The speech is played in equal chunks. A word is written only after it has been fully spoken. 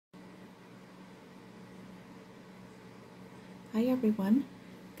Hi everyone,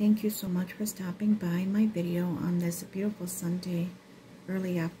 thank you so much for stopping by my video on this beautiful Sunday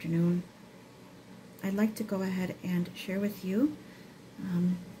early afternoon. I'd like to go ahead and share with you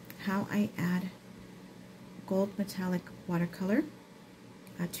how I add gold metallic watercolor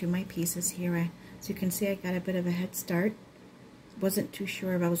to my pieces here. As you can see, I got a bit of a head start. Wasn't too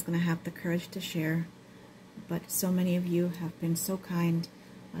sure if I was going to have the courage to share, but so many of you have been so kind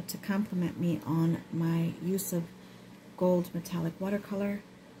to compliment me on my use of gold metallic watercolor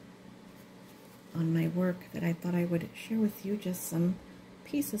on my work that I thought I would share with you just some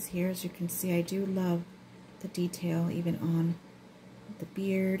pieces here. As you can see, I do love the detail even on the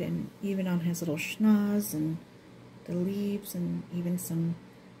beard and even on his little schnoz and the leaves and even some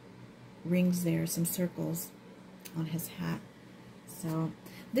rings there, some circles on his hat. So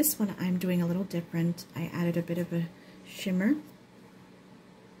this one I'm doing a little different. I added a bit of a shimmer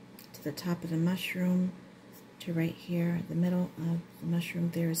to the top of the mushroom, to right here, the middle of the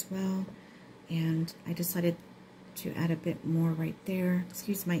mushroom there as well. And I decided to add a bit more right there.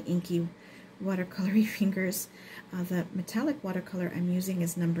 Excuse my inky watercolory fingers. The metallic watercolor I'm using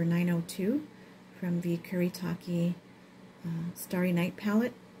is number 902 from the Kuretake Starry Night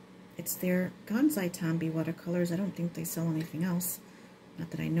palette. It's their González watercolors. I don't think they sell anything else,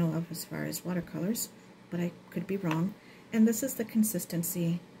 not that I know of as far as watercolors, but I could be wrong. And this is the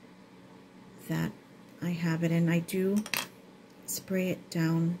consistency that I have it in. I do spray it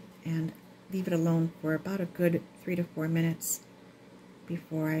down and leave it alone for about a good 3 to 4 minutes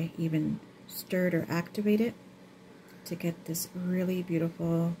before I even stir it or activate it to get this really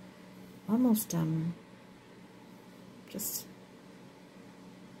beautiful, almost just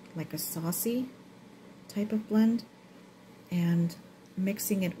like a saucy type of blend. And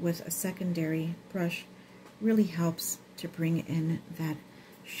mixing it with a secondary brush really helps to bring in that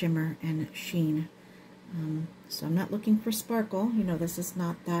shimmer and sheen. So I'm not looking for sparkle. You know, this is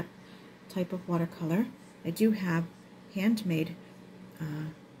not that type of watercolor. I do have handmade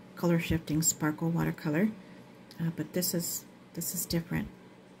color shifting sparkle watercolor, but this is different.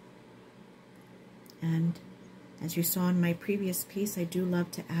 And as you saw in my previous piece, I do love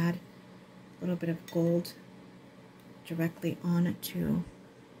to add a little bit of gold directly onto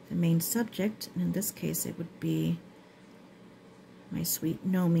the main subject, and in this case it would be my sweet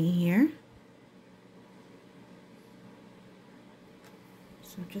Gnome here.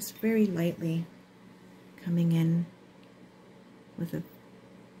 So just very lightly coming in with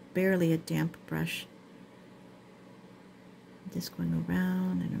barely a damp brush. Just going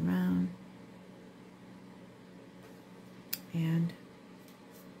around and around. And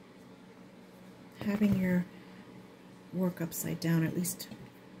having your work upside down, at least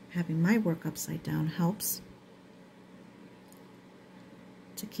having my work upside down, helps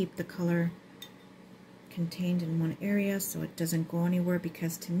to keep the color contained in one area so it doesn't go anywhere,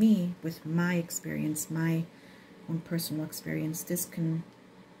 because to me, with my experience, my own personal experience, this can,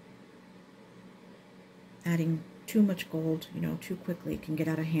 adding too much gold, you know, too quickly can get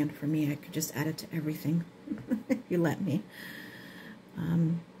out of hand for me. I could just add it to everything if you let me.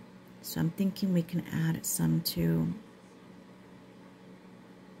 So I'm thinking we can add some to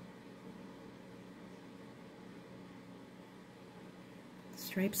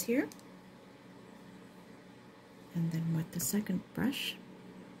stripes here. And then with the second brush,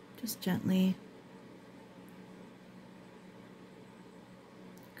 just gently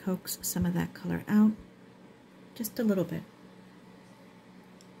coax some of that color out, just a little bit.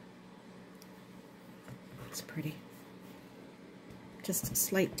 It's pretty. Just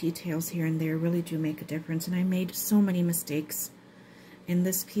slight details here and there really do make a difference. And I made so many mistakes in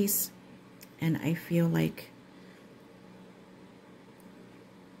this piece, and I feel like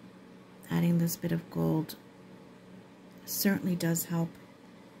adding this bit of gold certainly does help.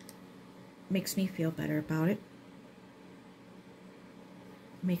 Makes me feel better about it.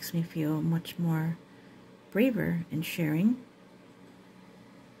 Makes me feel much more braver in sharing.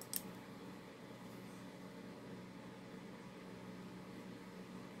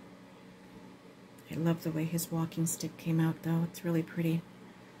 I love the way his walking stick came out though. It's really pretty.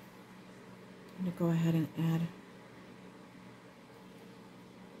 I'm going to go ahead and add,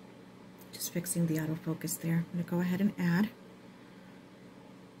 just fixing the autofocus there. I'm going to go ahead and add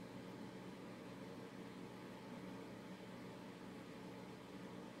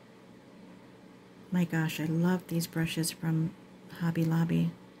my gosh, I love these brushes from Hobby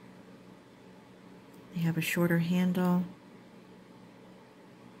Lobby. They have a shorter handle.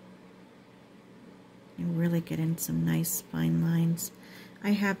 You really get in some nice fine lines.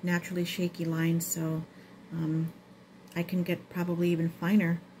 I have naturally shaky lines, so I can get probably even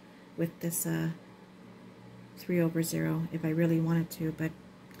finer with this 3/0 if I really wanted to, but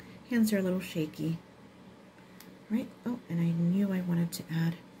hands are a little shaky. Right? Oh, and I knew I wanted to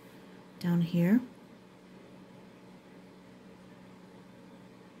add down here.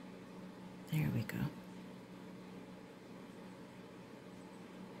 There we go.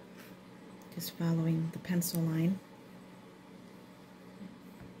 Just following the pencil line.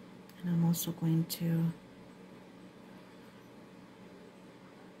 And I'm also going to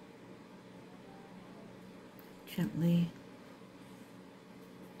gently,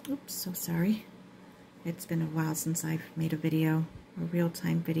 oops, so sorry. It's been a while since I've made a video, a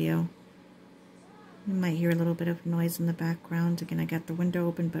real-time video. You might hear a little bit of noise in the background. Again, I got the window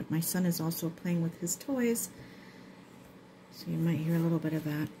open, but my son is also playing with his toys, so you might hear a little bit of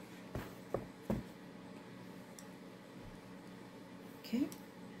that. Okay,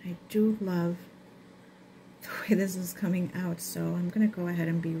 I do love the way this is coming out, so I'm going to go ahead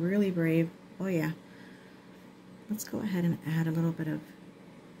and be really brave. Oh yeah. Let's go ahead and add a little bit of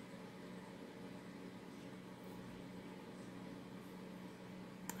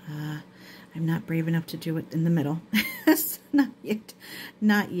I'm not brave enough to do it in the middle. Not yet.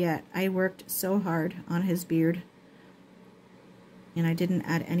 Not yet. I worked so hard on his beard. And I didn't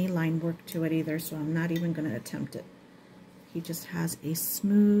add any line work to it either, so I'm not even going to attempt it. He just has a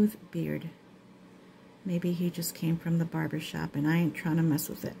smooth beard. Maybe he just came from the barber shop and I ain't trying to mess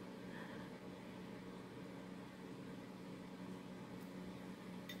with it.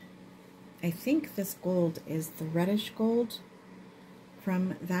 I think this gold is the reddish gold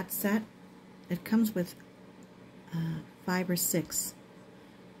from that set. It comes with 5 or 6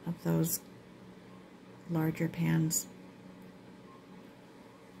 of those larger pans.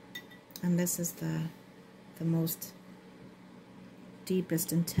 And this is the most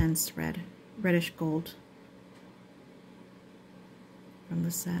deepest, intense reddish gold from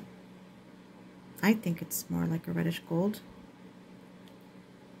the set. I think it's more like a reddish gold.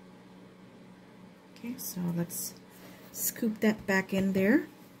 Okay, so let's scoop that back in there.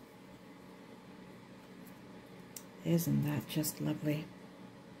 Isn't that just lovely?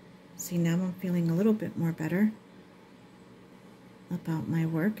 See, now I'm feeling a little bit more better about my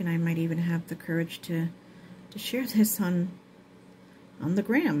work, and I might even have the courage to share this on the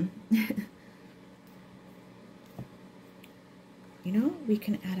gram. You know, we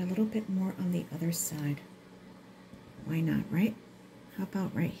can add a little bit more on the other side. Why not, right? How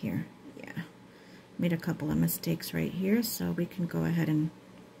about right here? Yeah. Made a couple of mistakes right here, so we can go ahead and,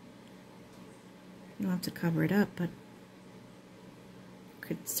 you don't have to cover it up, but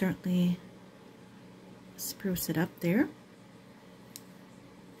could certainly spruce it up there.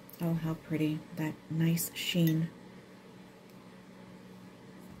 Oh, how pretty, that nice sheen.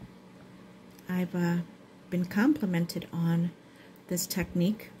 I've been complimented on this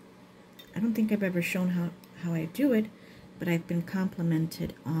technique. I don't think I've ever shown how I do it, but I've been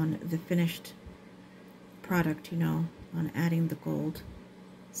complimented on the finished product, you know, on adding the gold.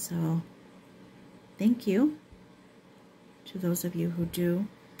 So thank you to those of you who do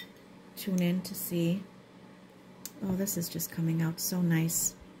tune in to see. Oh, this is just coming out so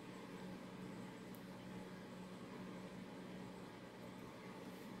nice.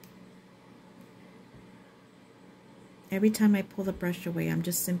 Every time I pull the brush away, I'm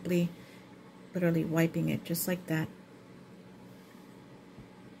just simply literally wiping it just like that.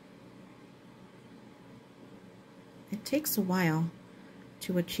 It takes a while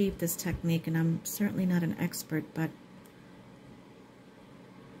to achieve this technique, and I'm certainly not an expert, but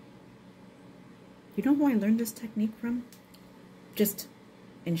you know who I learned this technique from? Just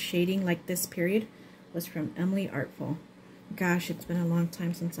in shading like this period, was from Emily Artful. Gosh, it's been a long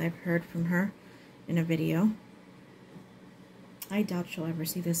time since I've heard from her in a video. I doubt she'll ever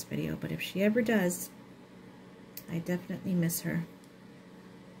see this video, but if she ever does, I definitely miss her.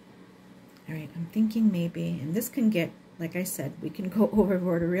 Alright, I'm thinking maybe, and this can get, like I said, we can go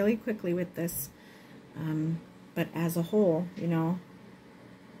overboard really quickly with this, but as a whole, you know,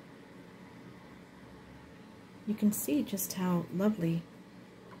 you can see just how lovely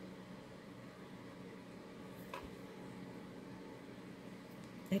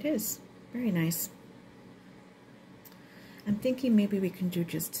it is. Very nice. I'm thinking maybe we can do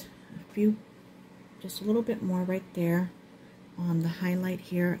just a little bit more right there on the highlight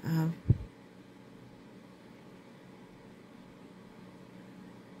here of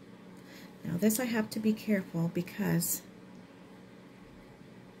now this I have to be careful because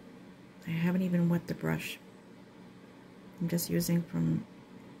I haven't even wet the brush. I'm just using from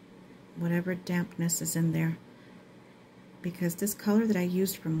whatever dampness is in there, because this color that I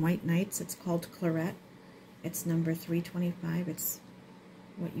used from White Nights, it's called Claret. It's number 325. It's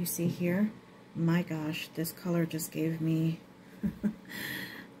what you see here. My gosh, this color just gave me,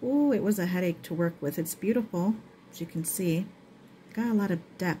 ooh, it was a headache to work with. It's beautiful, as you can see. Got a lot of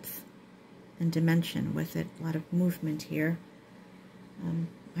depth and dimension with it, a lot of movement here,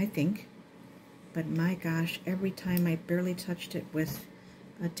 I think. But my gosh, every time I barely touched it with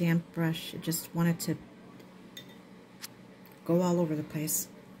a damp brush, it just wanted to go all over the place.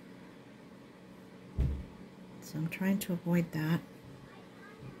 So I'm trying to avoid that.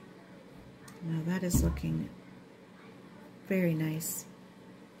 Now that is looking very nice.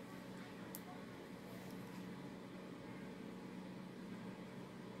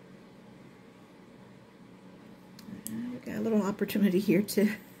 We got a little opportunity here to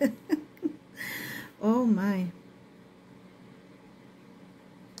oh my.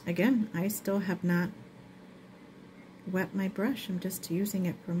 Again, I still have not wet my brush. I'm just using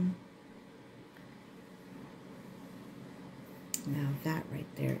it from... Now that right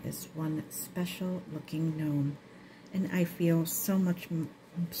there is one special looking gnome, and I feel so much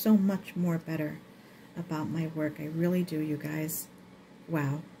more better about my work. I really do, you guys.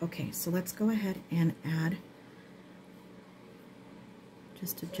 Wow. Okay, so let's go ahead and add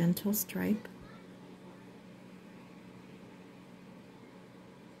just a gentle stripe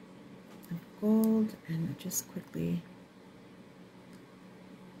of gold, and just quickly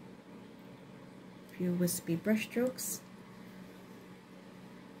a few wispy brush strokes.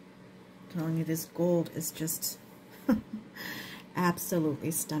 I'm telling you, this gold is just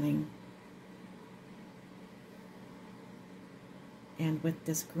absolutely stunning. And with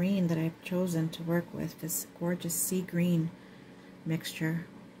this green that I've chosen to work with, this gorgeous sea green mixture,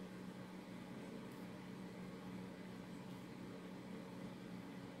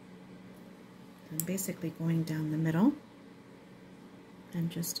 I'm basically going down the middle and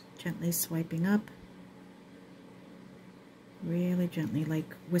just gently swiping up, really gently,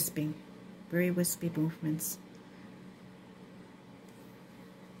 like wisping, very wispy movements.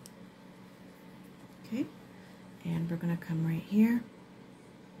 Okay, and we're going to come right here.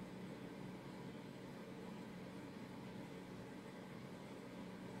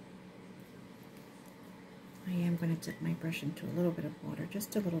 I am going to dip my brush into a little bit of water,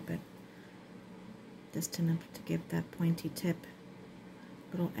 just a little bit, just enough to give that pointy tip,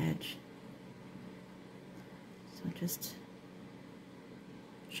 little edge. So just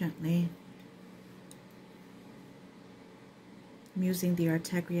gently. I'm using the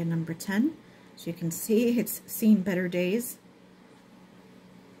Artegria number 10. As you can see, it's seen better days,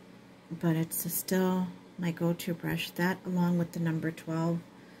 but it's still my go-to brush. That, along with the number 12,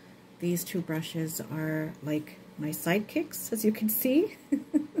 these two brushes are like my sidekicks, as you can see.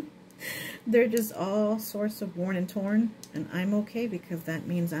 They're just all sorts of worn and torn, and I'm okay because that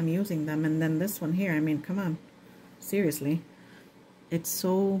means I'm using them. And then this one here, I mean, come on, seriously. It's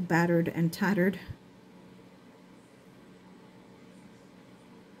so battered and tattered.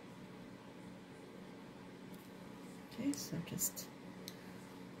 Okay, so just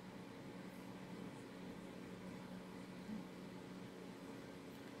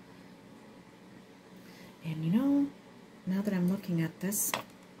and you know, now that I'm looking at this,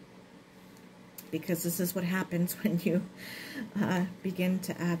 because this is what happens when you begin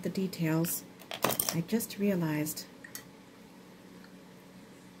to add the details, I just realized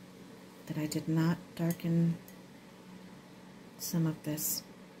that I did not darken some of this.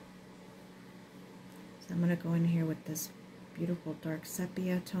 So I'm going to go in here with this beautiful dark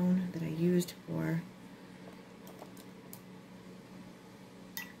sepia tone that I used for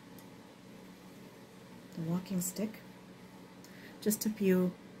the walking stick. Just a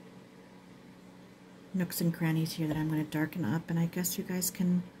few nooks and crannies here that I'm going to darken up, and I guess you guys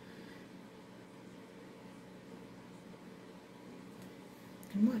can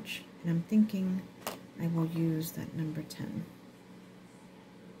watch. And I'm thinking I will use that number 10.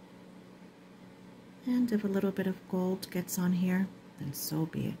 And if a little bit of gold gets on here, then so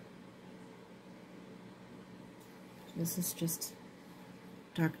be it. This is just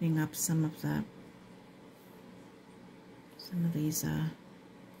darkening up some of these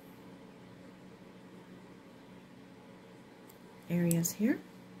areas here.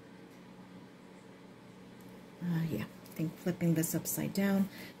 Yeah, I think flipping this upside down.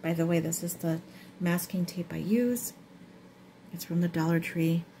 By the way, this is the masking tape I use. It's from the Dollar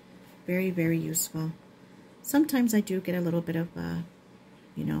Tree. Very, very useful. Sometimes I do get a little bit of,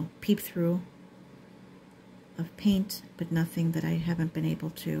 you know, peep through of paint, but nothing that I haven't been able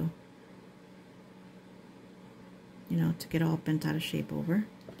to, you know, to get all bent out of shape over.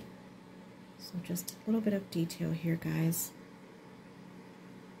 So just a little bit of detail here, guys.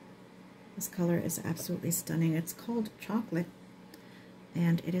 This color is absolutely stunning. It's called Chocolate,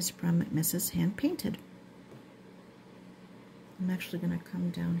 and it is from Mrs. Hand Painted. I'm actually going to come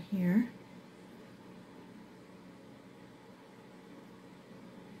down here.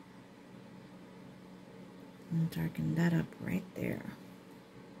 And darken that up right there.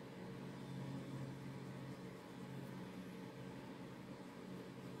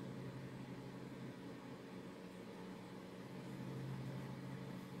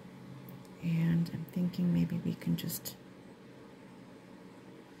 And I'm thinking maybe we can just...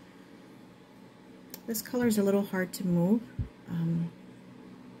 This color is a little hard to move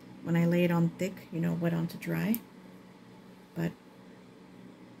when I lay it on thick, you know, wet onto dry. But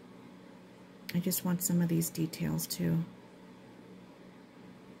I just want some of these details to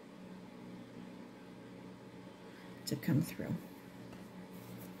come through.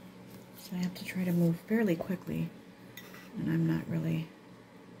 So I have to try to move fairly quickly, and I'm not really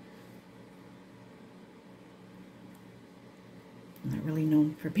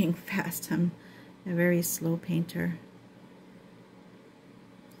known for being fast. I'm a very slow painter.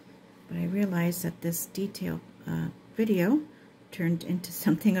 But I realized that this detail video turned into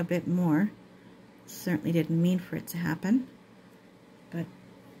something a bit more. Certainly didn't mean for it to happen, but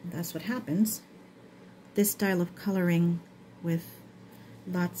that's what happens. This style of coloring with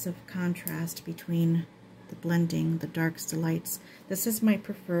lots of contrast between the blending, the darks, the lights. This is my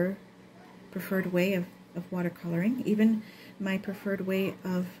preferred way of watercoloring, even my preferred way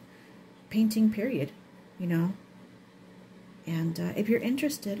of painting, period, you know. And if you're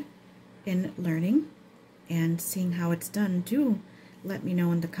interested in learning and seeing how it's done, do let me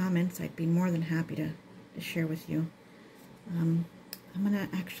know in the comments. I'd be more than happy to share with you. I'm going to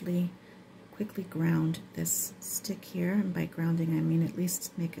actually quickly ground this stick here, and by grounding I mean at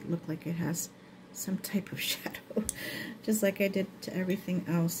least make it look like it has some type of shadow, just like I did to everything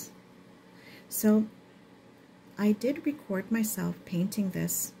else. So I did record myself painting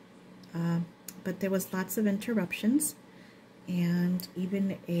this, but there was lots of interruptions, and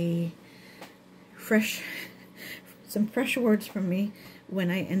even some fresh words from me when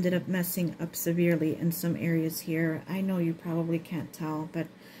I ended up messing up severely in some areas here. I know you probably can't tell, but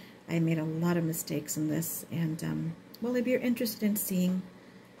I made a lot of mistakes in this. And well, if you're interested in seeing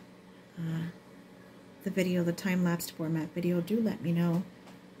the video, the time-lapse format video, do let me know.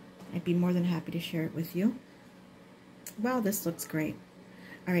 I'd be more than happy to share it with you. Wow, this looks great.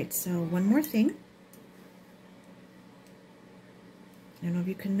 All right, so one more thing. I don't know if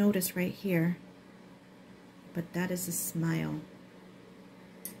you can notice right here, but that is a smile.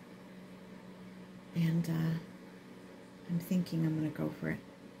 And I'm thinking I'm going to go for it.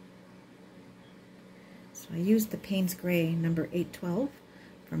 So I used the Payne's Gray number 812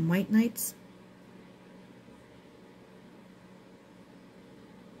 from White Nights.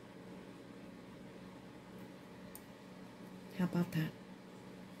 How about that?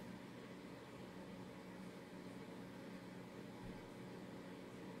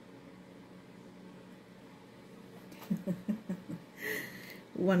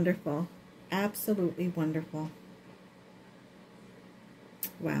 Wonderful. Absolutely wonderful.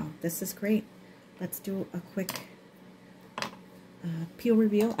 Wow, this is great. Let's do a quick peel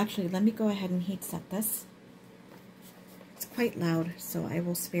reveal. Actually, let me go ahead and heat set this. It's quite loud, so I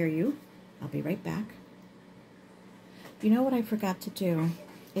will spare you. I'll be right back. You know what I forgot to do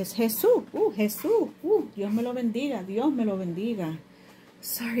is Jesús. Jesús. Dios me lo bendiga. Dios me lo bendiga.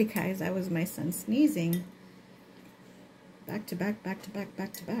 Sorry, guys. That was my son sneezing. Back to back, back to back,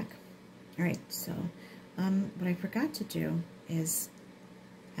 back to back. All right, so what I forgot to do is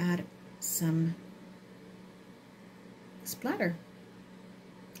add some splatter.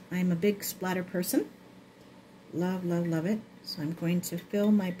 I'm a big splatter person. Love, love, love it. So I'm going to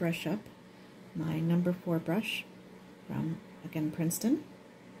fill my brush up, my number 4 brush from, again, Princeton.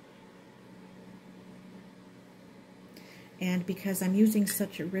 And because I'm using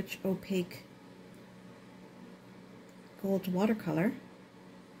such a rich, opaque gold watercolor,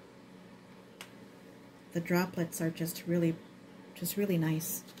 the droplets are just really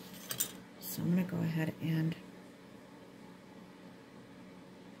nice. So I'm going to go ahead and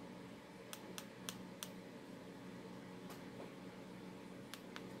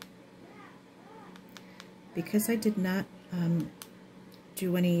because I did not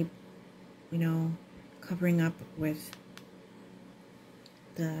do any, covering up with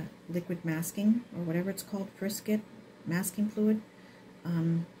the liquid masking or whatever it's called, frisket masking fluid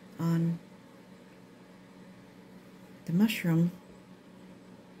on the mushroom,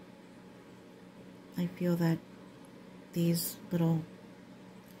 I feel that these little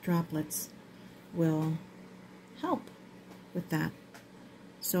droplets will help with that.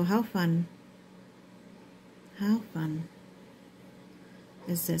 So how fun. How fun.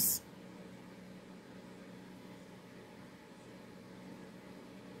 is this.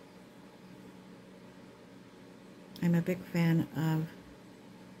 I'm a big fan of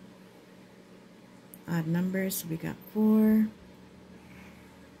odd numbers. So we got 4,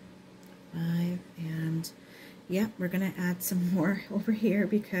 5, and yeah, we're gonna add some more over here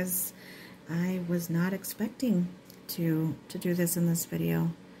because I was not expecting to do this in this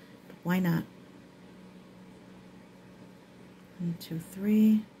video. But why not? 1, 2,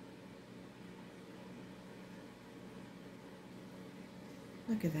 3.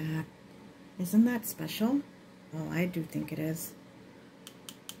 Look at that. Isn't that special? Oh, I do think it is.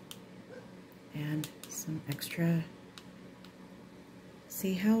 And some extra.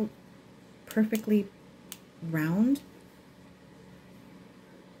 See how perfectly round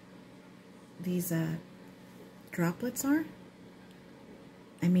these droplets are?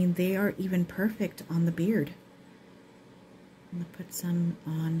 I mean, they are even perfect on the beard. I'm going to put some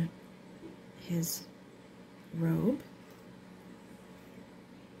on his robe.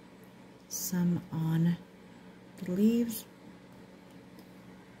 Some on the leaves.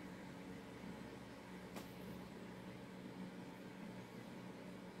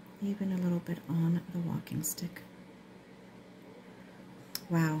 Even a little bit on the walking stick.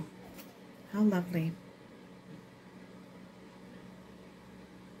 Wow, how lovely.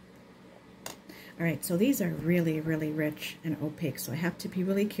 All right, so these are really, really rich and opaque, so I have to be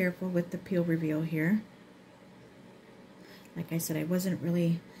really careful with the peel reveal here. Like I said, I wasn't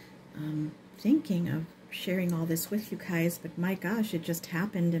really thinking of sharing all this with you guys, but my gosh, it just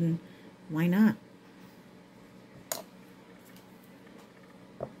happened, and why not?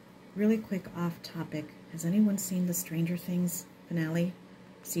 Really quick off topic, has anyone seen the Stranger Things finale,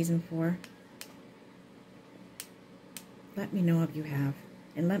 season 4? Let me know if you have,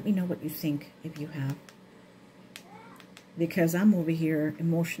 and let me know what you think if you have, because I'm over here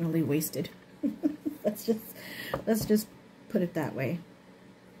emotionally wasted. let's just put it that way.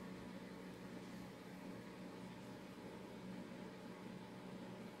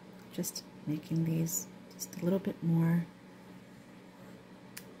 Just making these just a little bit more.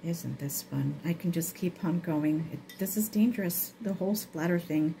 Isn't this fun? I can just keep on going. This is dangerous. The whole splatter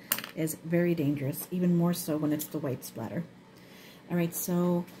thing is very dangerous, even more so when it's the white splatter. All right,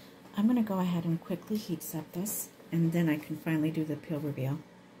 so I'm going to go ahead and quickly heat set this, and then I can finally do the peel reveal.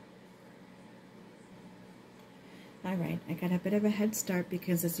 All right, I got a bit of a head start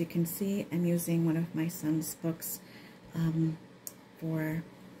because, as you can see, I'm using one of my son's books for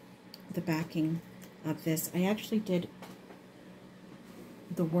the backing of this. I actually did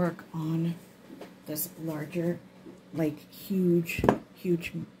the work on this larger, like huge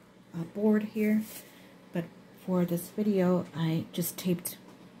board here, but for this video I just taped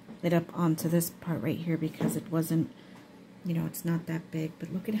it up onto this part right here because it wasn't, you know, it's not that big.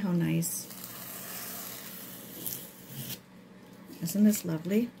 But look at how nice. Isn't this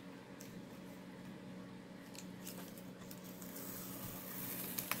lovely?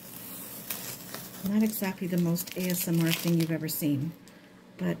 Not exactly the most ASMR thing you've ever seen,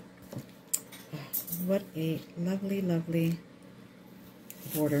 but what a lovely, lovely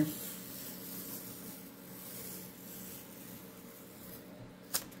border.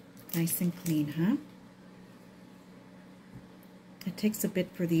 Nice and clean, huh? It takes a bit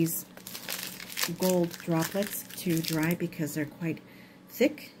for these gold droplets to dry because they're quite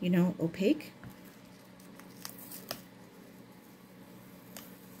thick, you know, opaque.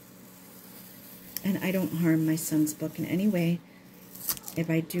 And I don't harm my son's book in any way. If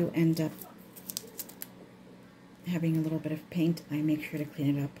I do end up having a little bit of paint, I make sure to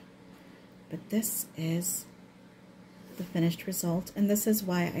clean it up. But this is the finished result, and this is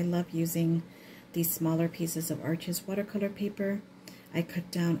why I love using these smaller pieces of Arches watercolor paper. I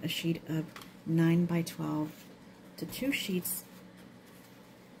cut down a sheet of 9 by 12 to 2 sheets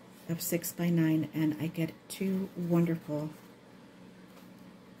of 6 by 9, and I get 2 wonderful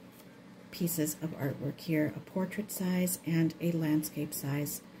pieces of artwork here, a portrait size and a landscape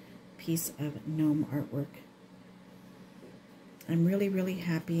size piece of gnome artwork. I'm really, really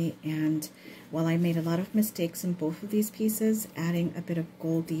happy, and while I made a lot of mistakes in both of these pieces, adding a bit of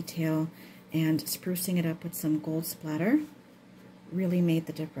gold detail and sprucing it up with some gold splatter really made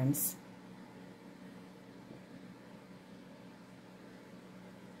the difference.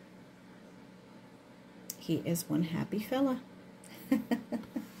 He is one happy fella.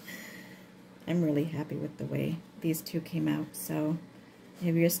 I'm really happy with the way these two came out. So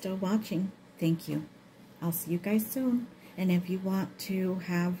if you're still watching, thank you. I'll see you guys soon. And if you want to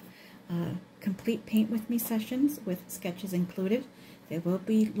have complete paint with me sessions with sketches included, there will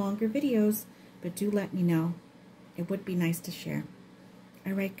be longer videos, but do let me know. It would be nice to share.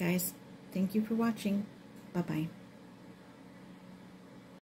 Alright guys, thank you for watching. Bye-bye.